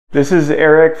This is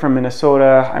Eric from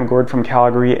Minnesota. I'm Gord from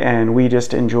Calgary, and we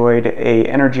just enjoyed an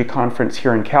energy conference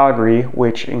here in Calgary,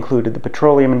 which included the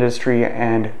petroleum industry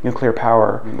and nuclear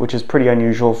power, which is pretty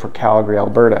unusual for Calgary,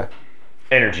 Alberta.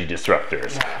 Energy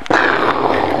disruptors.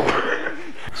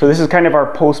 So this is kind of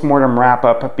our post-mortem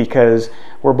wrap-up because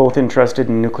we're both interested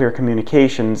in nuclear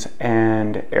communications,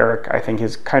 and Eric, I think,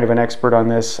 is kind of an expert on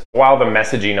this. While the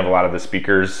messaging of a lot of the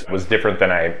speakers was different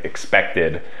than I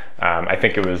expected, I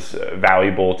think it was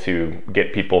valuable to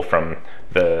get people from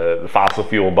the fossil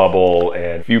fuel bubble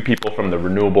and a few people from the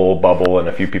renewable bubble and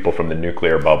a few people from the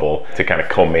nuclear bubble to kind of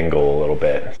commingle a little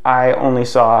bit. I only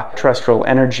saw Terrestrial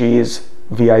Energy's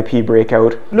VIP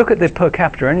breakout. Look at the per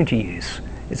capita energy use.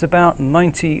 It's about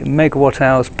 90 megawatt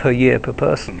hours per year per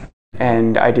person.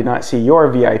 And I did not see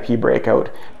your VIP breakout.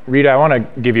 Rita, I want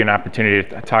to give you an opportunity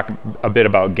to talk a bit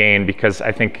about GAIN because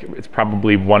I think it's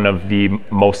probably one of the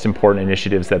most important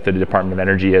initiatives that the Department of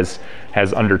Energy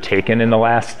has undertaken in the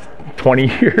last 20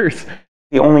 years.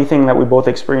 The only thing that we both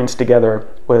experienced together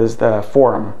was the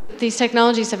forum. These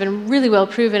technologies have been really well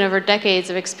proven over decades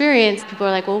of experience. People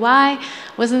are like, well, why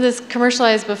wasn't this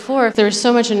commercialized before? There was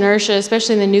so much inertia,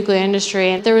 especially in the nuclear industry,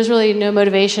 and there was really no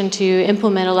motivation to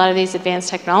implement a lot of these advanced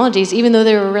technologies, even though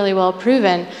they were really well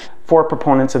proven. 4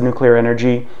 proponents of nuclear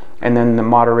energy, and then the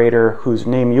moderator, whose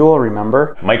name you'll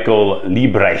remember, Michael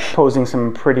Liebreich, posing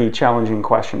some pretty challenging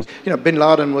questions. You know, Bin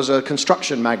Laden was a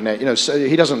construction magnate. You know, so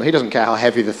he doesn't care how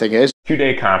heavy the thing is.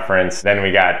 2-day conference. Then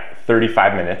we got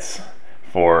 35 minutes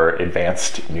for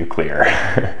advanced nuclear.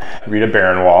 Rita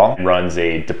Baranwal runs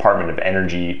a Department of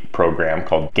Energy program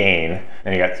called GAIN.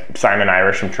 And you got Simon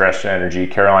Irish from Terrestrial Energy,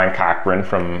 Caroline Cochran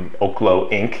from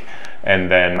Oklo Inc.,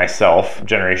 and then myself,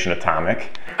 Generation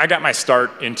Atomic. I got my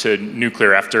start into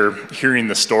nuclear after hearing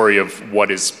the story of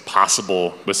what is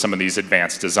possible with some of these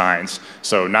advanced designs.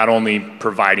 So not only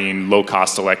providing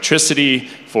low-cost electricity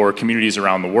for communities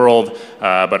around the world,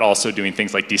 but also doing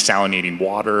things like desalinating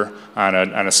water on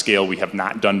a scale we have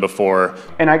not done before.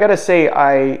 And I gotta say,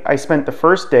 I spent the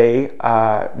first day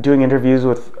doing interviews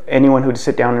with anyone who'd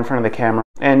sit down in front of the camera,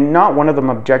 and not one of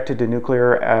them objected to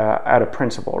nuclear out of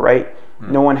principle, right?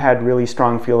 No one had really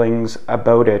strong feelings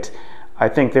about it. I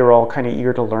think they were all kind of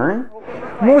eager to learn.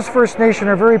 Most First Nation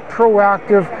are very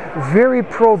proactive, very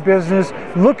pro-business,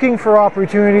 looking for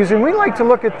opportunities, and we like to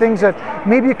look at things that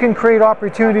maybe can create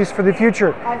opportunities for the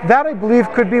future. That, I believe,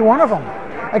 could be one of them.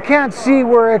 I can't see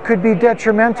where it could be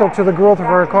detrimental to the growth of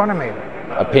our economy.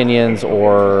 Opinions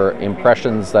or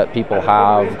impressions that people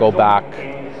have go back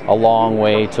a long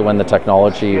way to when the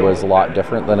technology was a lot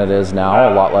different than it is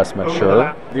now, a lot less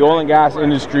mature. The oil and gas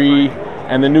industry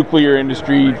and the nuclear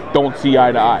industry don't see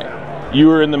eye to eye. You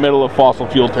are in the middle of fossil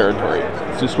fuel territory.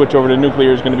 To switch over to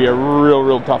nuclear is going to be a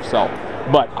real tough sell.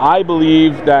 But I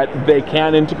believe that they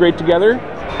can integrate together.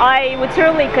 I would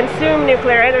certainly consume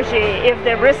nuclear energy if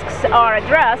the risks are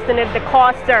addressed and if the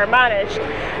costs are managed.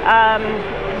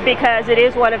 Because it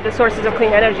is one of the sources of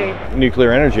clean energy.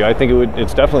 Nuclear energy, I think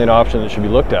it's definitely an option that should be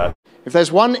looked at. If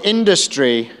there's one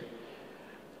industry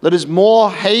that is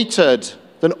more hated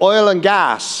than oil and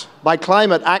gas by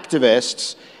climate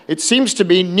activists, it seems to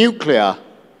be nuclear.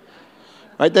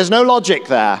 Right? There's no logic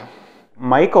there.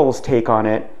 Michael's take on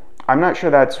it, I'm not sure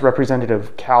that's representative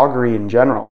of Calgary in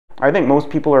general. I think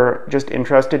most people are just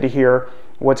interested to hear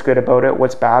what's good about it,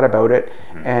 what's bad about it,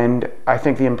 and I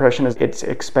think the impression is it's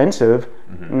expensive,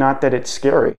 not that it's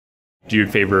scary. Do you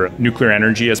favor nuclear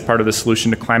energy as part of the solution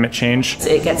to climate change?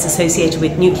 It gets associated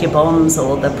with nuclear bombs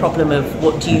or the problem of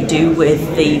what do you do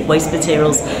with the waste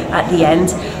materials at the end,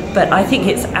 but I think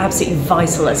it's absolutely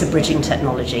vital as a bridging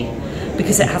technology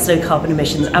because it has no carbon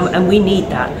emissions, and we need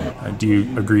that. Do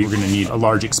you agree we're going to need a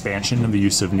large expansion of the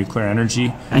use of nuclear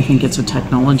energy? I think it's a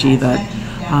technology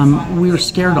that we were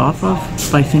scared off of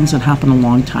by things that happened a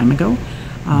long time ago.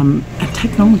 And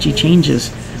technology changes.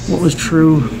 What was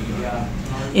true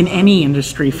in any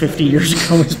industry 50 years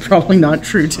ago is probably not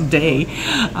true today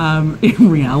in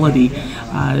reality.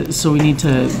 So we need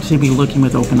to be looking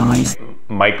with open eyes.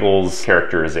 Michael's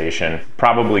characterization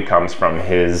probably comes from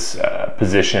his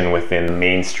position within the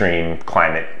mainstream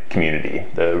climate community,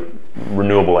 the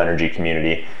renewable energy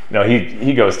community. You know,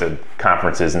 he goes to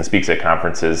conferences and speaks at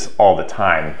conferences all the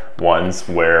time, ones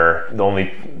where the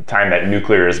only time that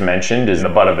nuclear is mentioned is the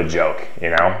butt of a joke, you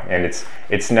know, and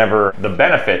it's never the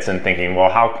benefits and thinking, well,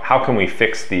 how can we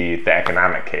fix the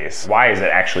economic case? Why is it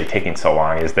actually taking so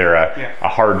long? Is there a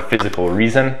hard physical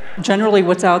reason? Generally,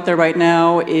 what's out there right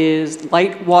now is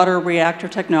light water reactor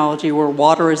technology, where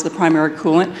water is the primary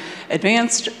coolant.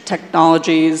 Advanced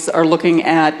technologies are looking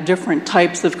at different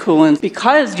types of coolants.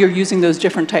 Because you're using those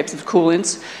different types types of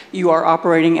coolants. You are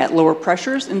operating at lower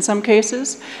pressures in some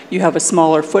cases. You have a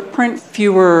smaller footprint,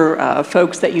 fewer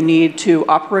folks that you need to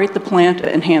operate the plant,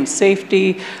 enhance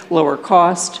safety, lower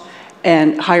cost,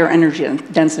 and higher energy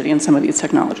density in some of these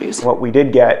technologies. What we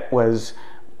did get was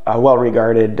a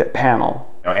well-regarded panel.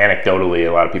 Anecdotally,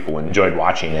 a lot of people enjoyed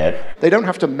watching it. They don't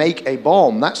have to make a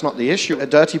bomb. That's not the issue. A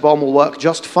dirty bomb will work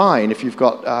just fine if you've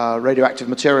got radioactive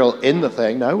material in the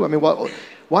thing. No? I mean,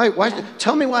 why?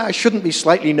 Tell me why I shouldn't be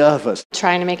slightly nervous.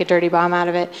 Trying to make a dirty bomb out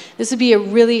of it. This would be a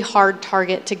really hard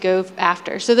target to go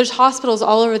after. So there's hospitals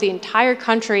all over the entire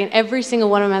country, and every single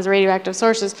one of them has radioactive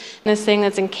sources. And this thing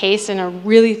that's encased in a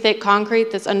really thick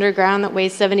concrete that's underground that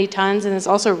weighs 70 tons and is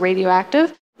also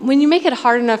radioactive. When you make it a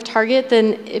hard enough target,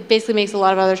 then it basically makes a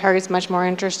lot of other targets much more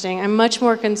interesting. I'm much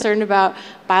more concerned about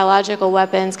biological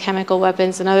weapons, chemical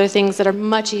weapons, and other things that are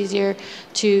much easier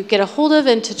to get a hold of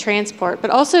and to transport. But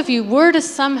also, if you were to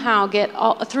somehow get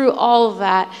through all of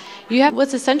that, you have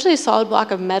what's essentially a solid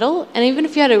block of metal, and even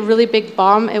if you had a really big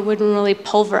bomb, it wouldn't really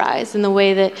pulverize in the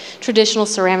way that traditional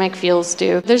ceramic fields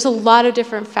do. There's a lot of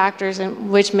different factors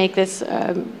which make this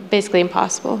basically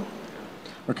impossible.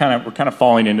 We're kind of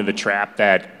falling into the trap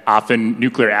that often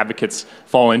nuclear advocates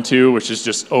fall into, which is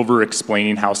just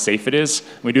over-explaining how safe it is.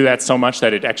 We do that so much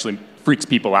that it actually freaks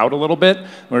people out a little bit.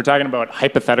 We're talking about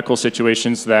hypothetical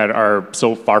situations that are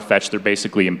so far-fetched they're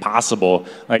basically impossible.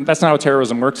 Like, that's not how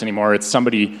terrorism works anymore. It's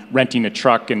somebody renting a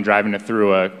truck and driving it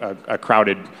through a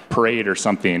crowded parade or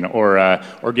something, or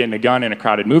getting a gun in a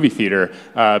crowded movie theater,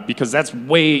 because that's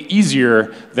way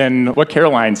easier than what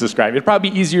Caroline's described. It'd probably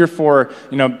be easier for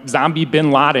zombie bin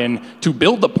Laden to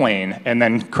build a plane and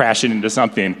then crash it into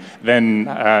something than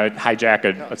hijack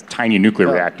a tiny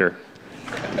nuclear reactor.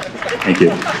 Thank you.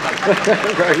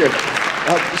 Very good.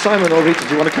 Simon or Rita, do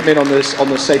you want to come in on this, on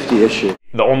the safety issue?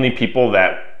 The only people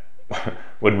that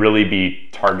would really be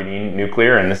targeting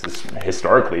nuclear, and this has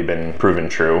historically been proven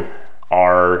true,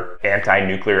 are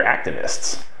anti-nuclear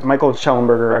activists. Michael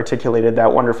Schellenberger articulated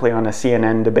that wonderfully on a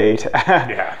CNN debate.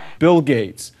 Yeah. Bill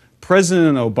Gates,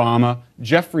 President Obama,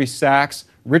 Jeffrey Sachs,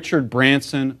 Richard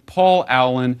Branson, Paul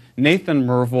Allen, Nathan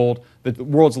Myhrvold, the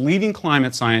world's leading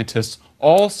climate scientists,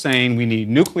 all saying we need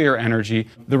nuclear energy.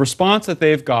 The response that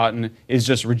they've gotten is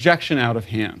just rejection out of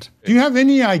hand. Do you have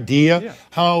any idea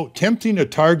how tempting a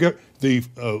target the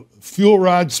fuel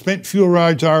rods, spent fuel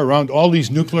rods are around all these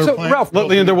nuclear plants? Ralph,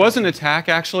 there was an attack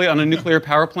actually on a nuclear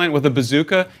power plant with a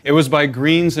bazooka. It was by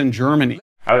Greens in Germany.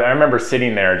 I remember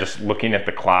sitting there just looking at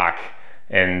the clock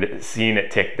and seeing it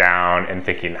tick down and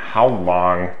thinking, how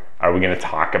long are we going to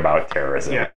talk about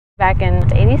terrorism? Yeah. Back in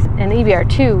the 80s, an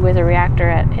EBR-2 was a reactor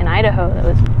in Idaho that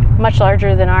was much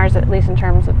larger than ours, at least in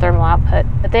terms of thermal output.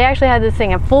 But they actually had this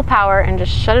thing at full power and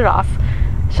just shut off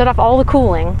all the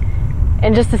cooling,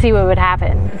 and just to see what would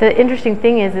happen. The interesting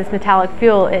thing is this metallic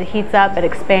fuel, it heats up, it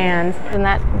expands, and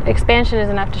that expansion is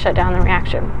enough to shut down the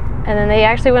reaction. And then they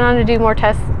actually went on to do more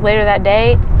tests later that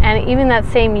day, and even that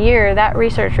same year, that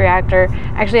research reactor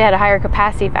actually had a higher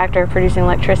capacity factor of producing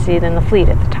electricity than the fleet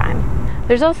at the time.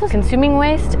 There's also consuming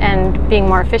waste and being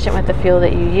more efficient with the fuel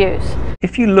that you use.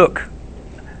 If you look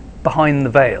behind the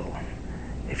veil,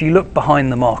 if you look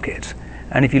behind the market,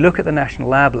 and if you look at the national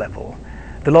lab level,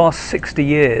 the last 60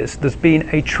 years there's been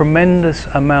a tremendous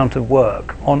amount of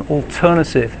work on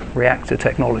alternative reactor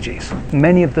technologies.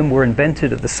 Many of them were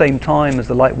invented at the same time as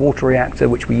the light water reactor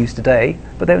which we use today,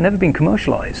 but they've never been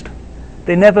commercialized.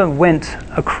 They never went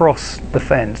across the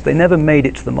fence, they never made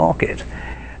it to the market.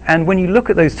 And when you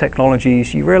look at those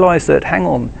technologies, you realize that, hang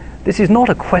on, this is not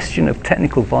a question of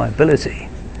technical viability.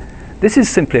 This is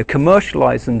simply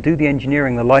commercialize them, do the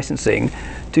engineering, the licensing,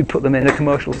 to put them in a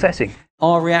commercial setting.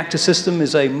 Our reactor system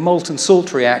is a molten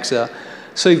salt reactor,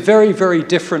 so very, very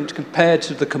different compared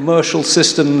to the commercial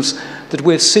systems that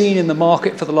we've seen in the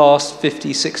market for the last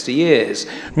 50, 60 years.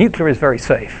 Nuclear is very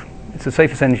safe. It's the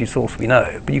safest energy source we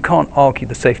know, but you can't argue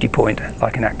the safety point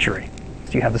like an actuary.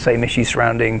 You have the same issues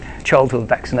surrounding childhood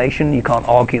vaccination. You can't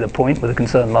argue the point with a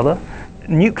concerned mother.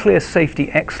 Nuclear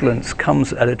safety excellence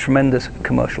comes at a tremendous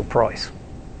commercial price.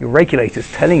 Your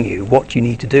regulator's telling you what you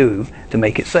need to do to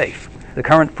make it safe. The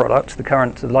current product,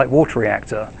 the light water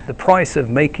reactor, the price of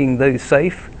making those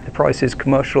safe, the price is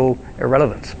commercial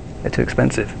irrelevance. They're too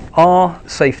expensive. Our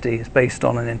safety is based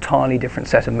on an entirely different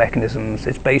set of mechanisms.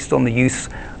 It's based on the use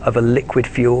of a liquid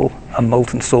fuel, a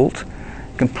molten salt.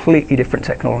 Completely different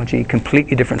technology,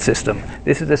 completely different system.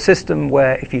 This is a system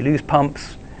where if you lose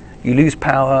pumps, you lose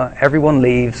power, everyone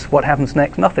leaves, what happens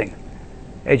next? Nothing.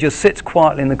 It just sits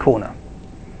quietly in the corner.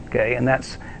 Okay, and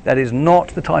that is not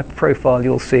the type of profile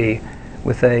you'll see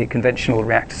with a conventional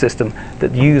reactor system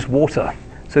that use water.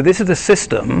 So this is a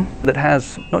system that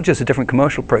has not just a different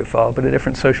commercial profile, but a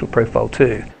different social profile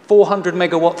too. 400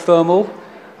 megawatt thermal,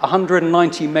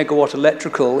 190 megawatt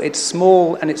electrical. It's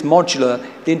small and it's modular.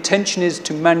 The intention is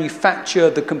to manufacture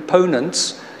the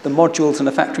components, the modules in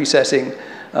a factory setting,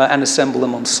 and assemble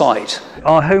them on site.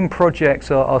 Our home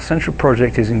projects, our central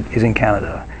project is in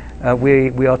Canada.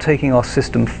 We are taking our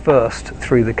system first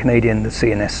through the Canadian, the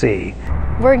CNSC.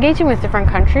 We're engaging with different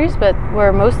countries, but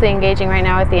we're mostly engaging right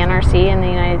now with the NRC in the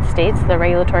United States, the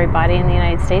regulatory body in the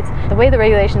United States. The way the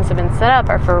regulations have been set up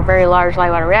are for very large light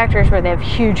water reactors where they have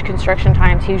huge construction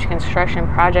times, huge construction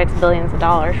projects, billions of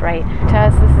dollars, right? To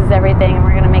us, this is everything, and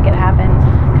we're going to make it happen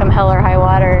come hell or high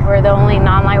water. We're the only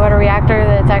non-light water reactor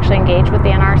that's actually engaged with the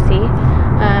NRC,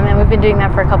 and we've been doing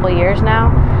that for a couple of years now.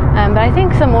 But I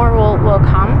think some more will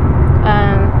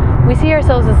come. We see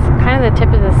ourselves as kind of the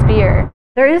tip of the spear.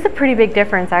 There is a pretty big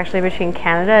difference actually between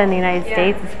Canada and the United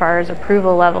States as far as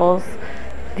approval levels.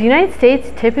 The United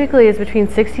States typically is between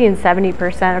 60 and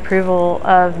 70% approval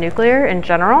of nuclear in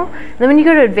general. And then when you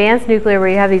go to advanced nuclear, where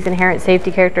you have these inherent safety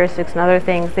characteristics and other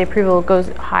things, the approval goes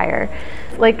higher.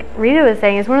 Like Rita was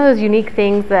saying, it's one of those unique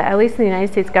things that, at least in the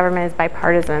United States government, is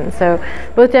bipartisan. So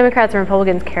both Democrats and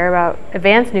Republicans care about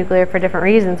advanced nuclear for different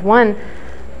reasons. One,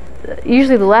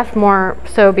 usually the left more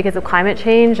so because of climate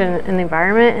change and the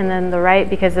environment, and then the right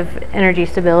because of energy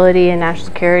stability and national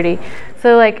security.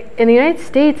 So like in the United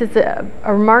States, it's a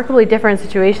remarkably different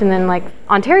situation than like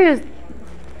Ontario's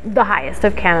the highest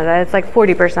of Canada. It's like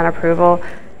 40% approval.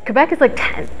 Quebec is like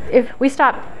 10. If we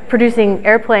stop producing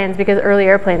airplanes because early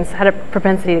airplanes had a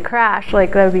propensity to crash,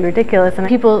 like that would be ridiculous. And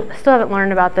people still haven't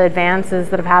learned about the advances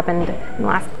that have happened in the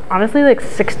last, honestly, like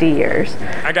 60 years.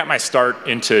 I got my start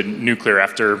into nuclear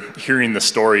after hearing the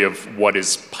story of what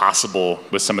is possible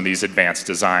with some of these advanced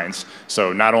designs.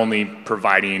 So not only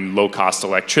providing low-cost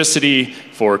electricity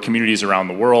for communities around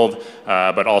the world,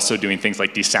 but also doing things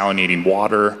like desalinating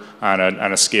water on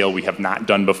a scale we have not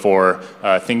done before.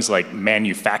 Things like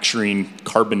manufacturing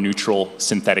carbon-neutral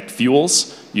synthetic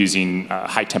fuels using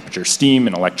high-temperature steam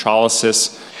and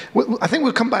electrolysis. Well, I think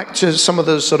we'll come back to some of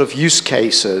those sort of use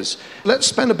cases. Let's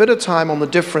spend a bit of time on the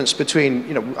difference between,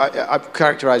 you know, I've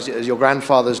characterized it as your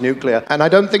grandfather's nuclear, and I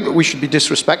don't think that we should be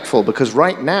disrespectful, because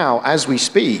right now, as we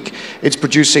speak, it's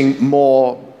producing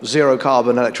more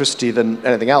zero-carbon electricity than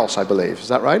anything else, I believe. Is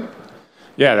that right?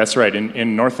 Yeah, that's right.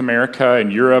 In North America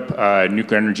and Europe,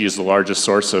 nuclear energy is the largest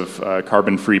source of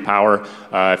carbon-free power.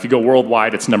 If you go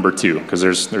worldwide, it's number 2, because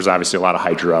there's obviously a lot of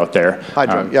hydro out there.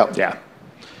 Hydro, yeah.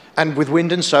 And with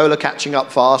wind and solar catching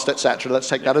up fast, etc., let's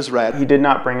take that as read. He did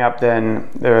not bring up then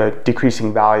the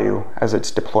decreasing value as it's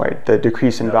deployed. The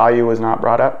decrease in value was not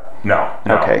brought up? No.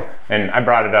 Okay. And I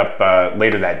brought it up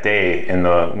later that day in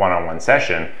the one-on-one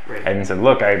session, and said,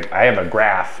 look, I have a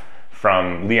graph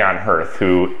from Leon Hirth,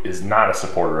 who is not a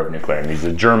supporter of nuclear, and he's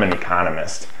a German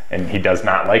economist, and he does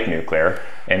not like nuclear.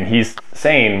 And he's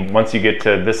saying once you get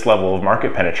to this level of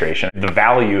market penetration, the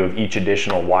value of each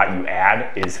additional watt you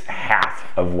add is half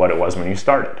of what it was when you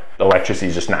started. Electricity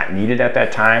is just not needed at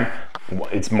that time.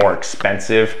 It's more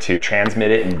expensive to transmit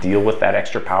it and deal with that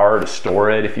extra power, to store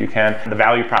it if you can. The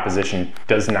value proposition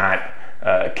does not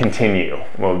continue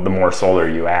the more solar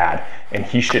you add, and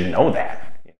he should know that.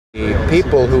 The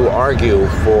people who argue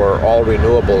for all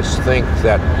renewables think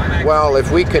that, well, if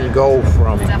we can go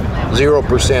from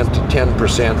 0% to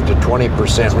 10% to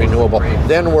 20% renewable,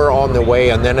 then we're on the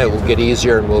way, and then it will get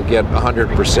easier and we'll get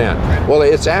 100%. Well,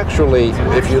 it's actually,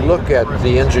 if you look at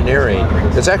the engineering,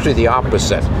 it's actually the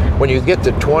opposite. When you get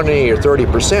to 20 or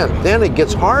 30%, then it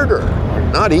gets harder,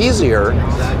 not easier,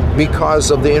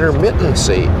 because of the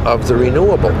intermittency of the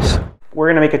renewables. We're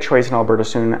going to make a choice in Alberta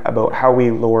soon about how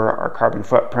we lower our carbon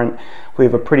footprint. We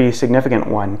have a pretty significant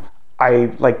one.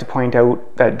 I like to point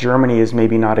out that Germany is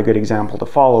maybe not a good example to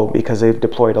follow, because they've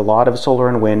deployed a lot of solar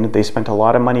and wind, they spent a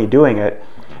lot of money doing it,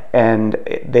 and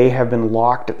they have been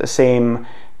locked at the same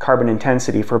carbon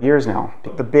intensity for years now.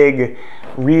 The big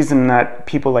reason that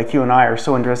people like you and I are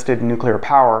so interested in nuclear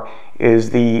power is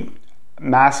the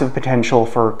massive potential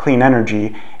for clean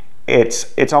energy.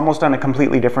 It's almost on a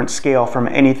completely different scale from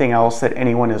anything else that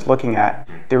anyone is looking at.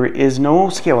 There is no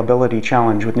scalability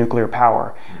challenge with nuclear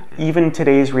power. Even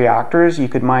today's reactors, you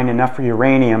could mine enough for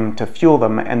uranium to fuel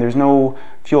them, and there's no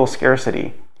fuel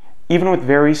scarcity. Even with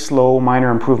very slow minor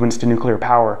improvements to nuclear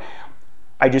power,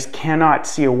 I just cannot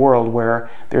see a world where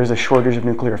there's a shortage of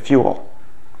nuclear fuel.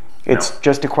 It's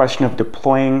just a question of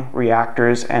deploying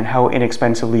reactors and how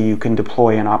inexpensively you can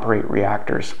deploy and operate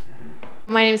reactors.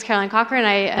 My name is Cochran.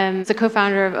 I am the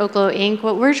co-founder of Oklo, Inc.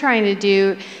 What we're trying to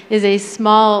do is a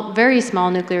small, very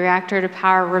small nuclear reactor to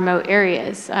power remote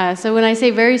areas. So when I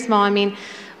say very small, I mean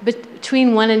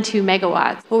between 1 and 2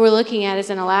 megawatts. What we're looking at is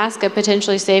in Alaska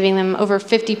potentially saving them over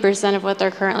 50% of what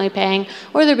they're currently paying,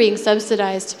 or they're being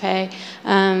subsidized to pay.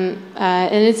 And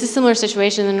it's a similar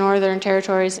situation in the Northern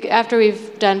Territories. After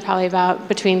we've done probably about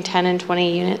between 10 and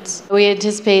 20 units, we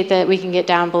anticipate that we can get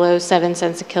down below 7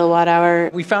 cents a kilowatt hour.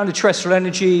 We founded Terrestrial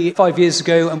Energy 5 years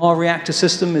ago, and our reactor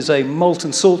system is a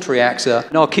molten salt reactor.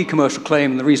 And our key commercial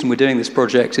claim, and the reason we're doing this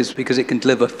project, is because it can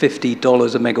deliver $50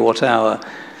 a megawatt hour.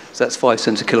 So that's 5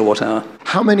 cents a kilowatt hour.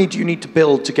 How many do you need to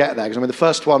build to get there? Because I mean, the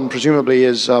first one presumably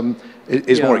is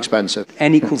more expensive.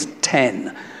 N equals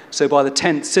 10. So by the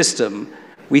 10th system,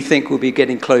 we think we'll be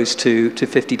getting close to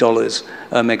 $50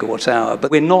 a megawatt hour.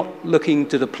 But we're not looking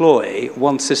to deploy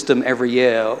one system every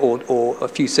year or a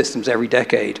few systems every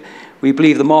decade. We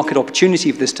believe the market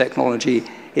opportunity for this technology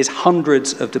is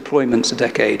hundreds of deployments a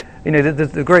decade. You know,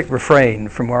 the great refrain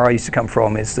from where I used to come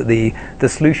from is that the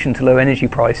solution to low energy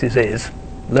prices is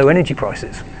low energy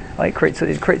prices. It creates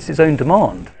its own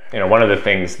demand. You know, one of the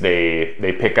things they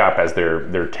pick up as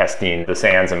they're testing the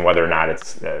sands and whether or not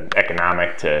it's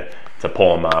economic to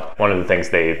pull them up, one of the things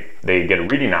they get a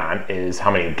reading on is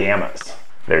how many gammas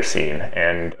they're seeing.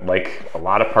 And like a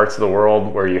lot of parts of the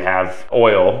world where you have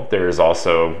oil, there's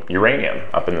also uranium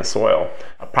up in the soil.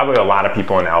 Probably a lot of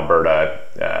people in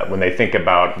Alberta, when they think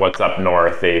about what's up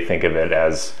north, they think of it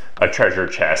as a treasure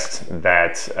chest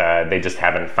that they just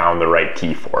haven't found the right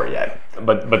key for yet.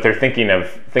 But they're thinking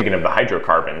of the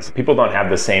hydrocarbons. People don't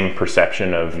have the same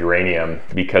perception of uranium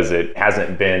because it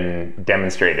hasn't been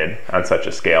demonstrated on such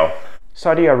a scale.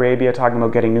 Saudi Arabia talking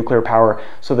about getting nuclear power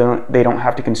so they don't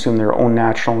have to consume their own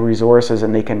natural resources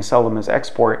and they can sell them as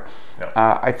export. No.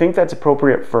 I think that's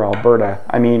appropriate for Alberta.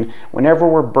 I mean, whenever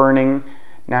we're burning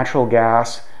natural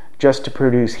gas just to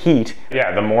produce heat.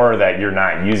 Yeah, the more that you're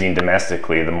not using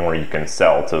domestically, the more you can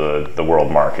sell to the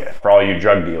world market. For all you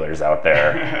drug dealers out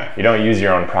there, you don't use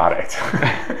your own product.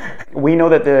 We know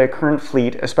that the current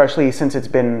fleet, especially since it's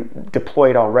been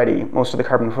deployed already, most of the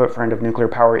carbon footprint of nuclear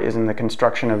power is in the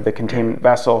construction of the containment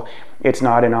vessel. It's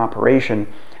not in operation.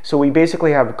 So we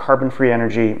basically have carbon-free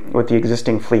energy with the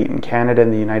existing fleet in Canada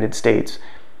and the United States.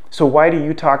 So why do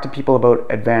you talk to people about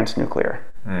advanced nuclear?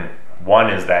 One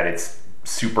is that it's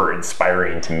super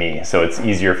inspiring to me, so it's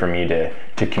easier for me to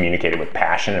communicate it with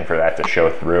passion and for that to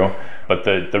show through. But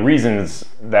the reasons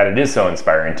that it is so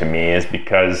inspiring to me is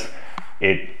because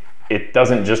it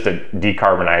doesn't just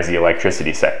decarbonize the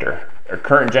electricity sector. Our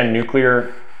current gen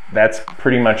nuclear, that's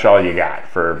pretty much all you got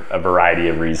for a variety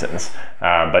of reasons.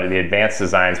 But the advanced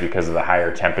designs, because of the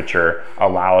higher temperature,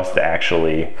 allow us to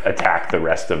actually attack the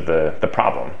rest of the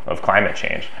problem of climate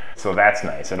change. So that's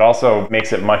nice. It also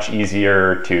makes it much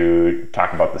easier to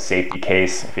talk about the safety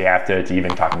case, if you have to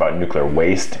even talk about nuclear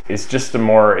waste. It's just a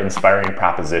more inspiring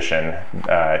proposition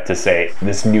to say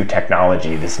this new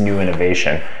technology, this new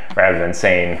innovation, rather than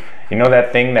saying, you know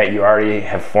that thing that you already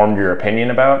have formed your opinion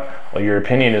about? Well, your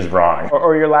opinion is wrong.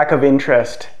 Or your lack of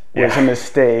interest was a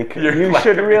mistake. You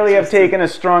should really have taken a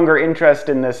stronger interest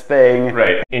in this thing.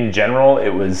 Right. In general, it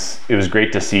was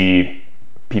great to see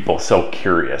people so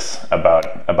curious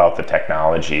about the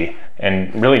technology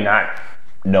and really not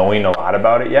knowing a lot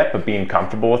about it yet, but being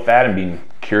comfortable with that and being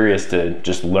curious to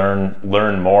just learn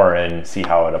more and see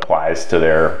how it applies to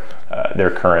their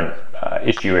current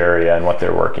issue area and what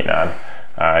they're working on.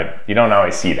 You don't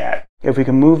always see that. If we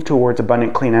can move towards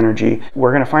abundant clean energy,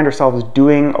 we're going to find ourselves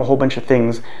doing a whole bunch of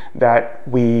things that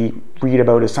we read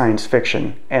about as science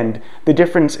fiction. And the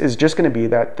difference is just going to be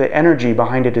that the energy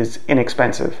behind it is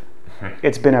inexpensive.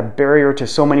 It's been a barrier to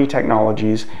so many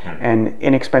technologies, and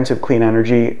inexpensive clean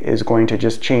energy is going to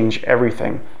just change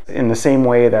everything in the same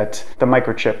way that the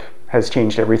microchip has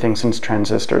changed everything since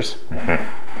transistors.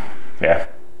 Yeah.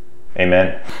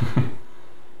 Amen.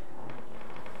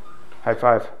 High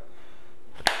five.